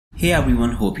Hey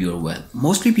everyone, hope you are well.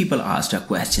 Mostly people asked a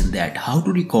question that how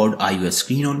to record iOS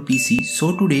screen on PC.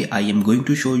 So today I am going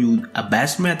to show you a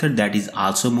best method that is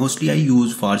also mostly I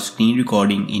use for screen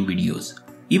recording in videos.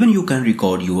 Even you can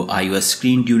record your iOS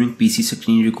screen during PC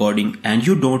screen recording and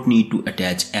you don't need to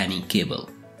attach any cable.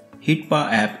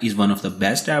 Hitpaw app is one of the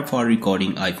best app for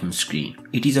recording iPhone screen.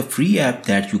 It is a free app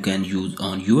that you can use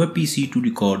on your PC to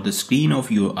record the screen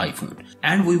of your iPhone,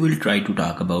 and we will try to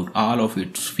talk about all of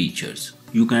its features.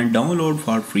 You can download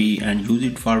for free and use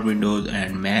it for Windows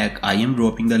and Mac. I am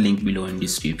dropping the link below in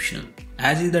description.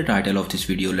 As is the title of this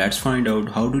video, let's find out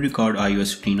how to record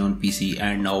iOS screen on PC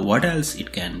and now what else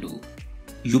it can do.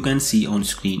 You can see on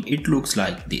screen it looks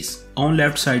like this. On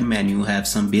left side menu have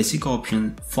some basic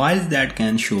options, files that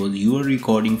can show your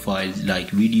recording files like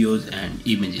videos and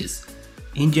images.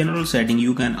 In general setting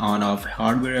you can on off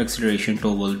hardware acceleration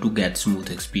toggle to get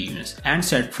smooth experience and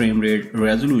set frame rate,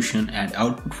 resolution and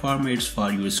output formats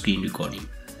for your screen recording.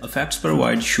 Effects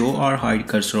provide show or hide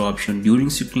cursor option during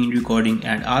screen recording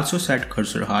and also set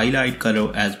cursor highlight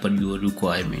color as per your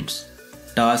requirements.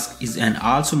 Task is an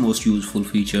also most useful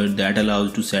feature that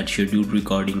allows to set scheduled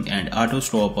recording and auto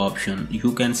stop option.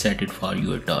 You can set it for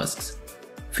your tasks.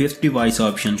 Fifth device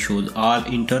option shows all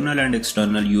internal and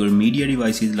external your media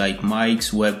devices like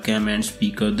mics, webcam and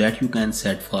speaker that you can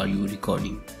set for your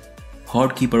recording.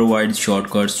 Hotkey provides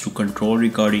shortcuts to control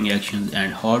recording actions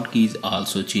and hotkeys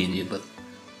also changeable.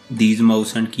 These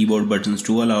mouse and keyboard buttons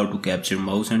to allow to capture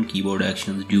mouse and keyboard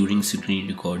actions during screen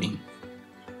recording.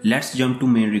 Let's jump to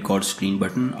main record screen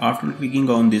button. After clicking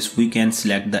on this, we can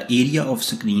select the area of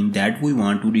screen that we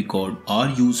want to record or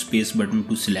use space button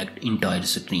to select entire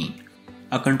screen.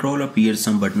 A control appears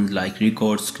some buttons like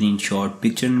record, screenshot,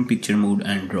 picture-in-picture mode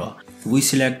and draw. We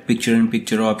select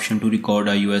picture-in-picture option to record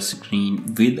iOS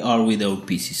screen with or without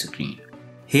PC screen.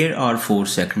 Here are 4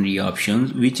 secondary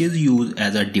options which is used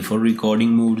as a default recording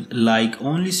mode like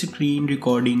only screen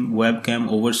recording, webcam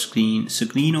over screen,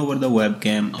 screen over the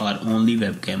webcam or only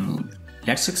webcam mode.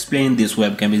 Let's explain this.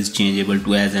 Webcam is changeable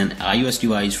to as an iOS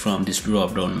device from this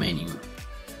drop down menu.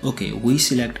 Okay, we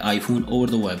select iPhone over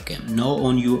the webcam. Now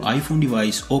on your iPhone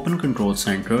device, open Control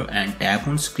Center and tap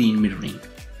on Screen Mirroring.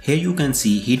 Here you can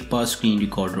see Hitpaw Screen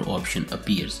Recorder option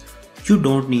appears. You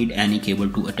don't need any cable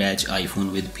to attach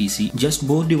iPhone with PC, just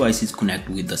both devices connect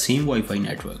with the same Wi-Fi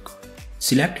network.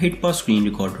 Select Hitpaw Screen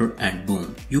Recorder and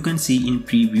boom, you can see in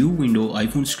preview window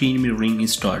iPhone screen mirroring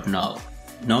is start now.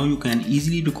 Now you can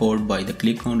easily record by the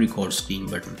click on record screen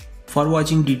button. For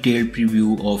watching detailed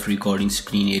preview of recording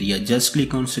screen area, just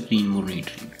click on screen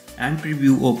monitoring. And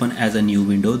preview open as a new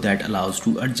window that allows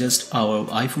to adjust our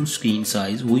iPhone screen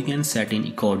size. We can set in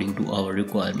according to our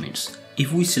requirements.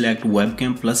 If we select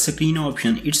webcam plus screen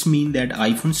option, it's mean that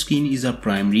iPhone screen is a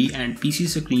primary and PC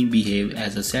screen behave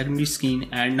as a secondary screen,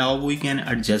 and now we can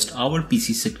adjust our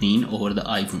PC screen over the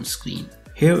iPhone screen.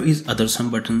 Here is other some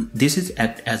button. This is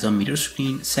act as a mirror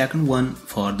screen, second one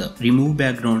for the remove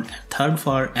background and third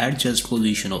for adjust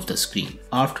position of the screen.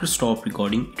 After stop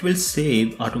recording, it will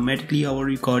save automatically our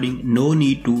recording, no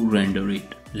need to render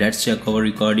it. Let's check our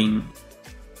recording.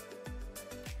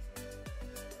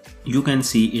 You can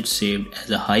see it's saved as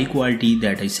a high quality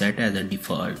that I set as a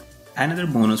default. Another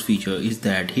bonus feature is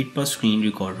that Hitpaw Screen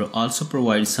Recorder also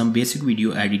provides some basic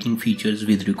video editing features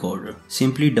with Recorder.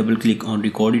 Simply double click on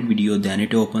recorded video, then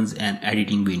it opens an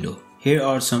editing window. Here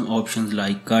are some options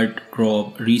like cut,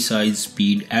 crop, resize,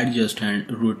 speed, adjust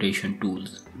and rotation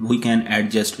tools. We can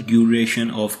adjust duration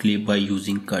of clip by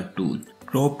using cut tool.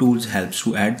 Crop tools helps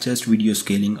to adjust video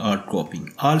scaling or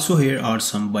cropping. Also here are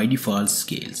some by default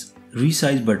scales.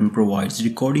 Resize button provides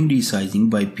recording resizing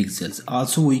by pixels.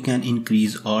 Also we can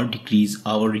increase or decrease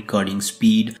our recording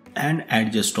speed and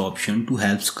adjust option to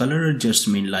help color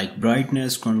adjustment like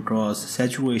brightness, contrast,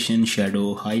 saturation,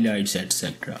 shadow, highlights,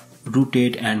 etc.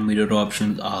 Rotate and mirror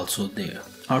options also there.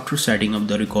 After setting up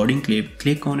the recording clip,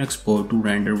 click on export to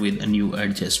render with a new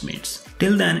adjustments.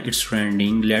 Till then it's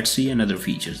rendering. Let's see another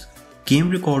features.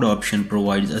 Game record option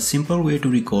provides a simple way to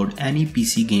record any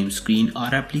PC game screen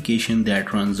or application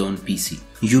that runs on PC.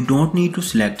 You don't need to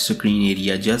select screen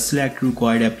area, just select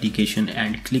required application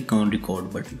and click on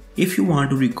record button. If you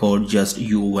want to record just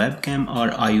your webcam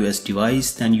or iOS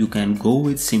device, then you can go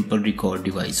with simple record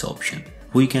device option.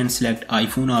 We can select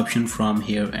iPhone option from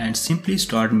here and simply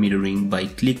start mirroring by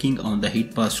clicking on the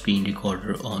Hitpaw Screen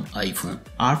Recorder on iPhone.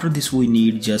 After this we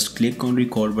need just click on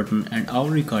record button and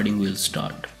our recording will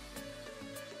start.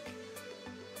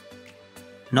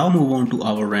 Now move on to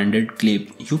our rendered clip.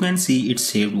 You can see it's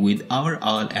saved with our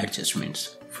all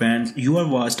adjustments. Friends, you have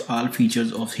watched all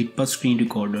features of Hitpaw Screen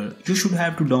Recorder. You should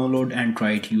have to download and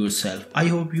try it yourself. I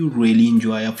hope you really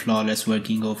enjoy a flawless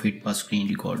working of Hitpaw Screen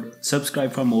Recorder.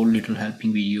 Subscribe for more little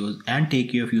helping videos and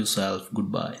take care of yourself.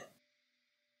 Goodbye.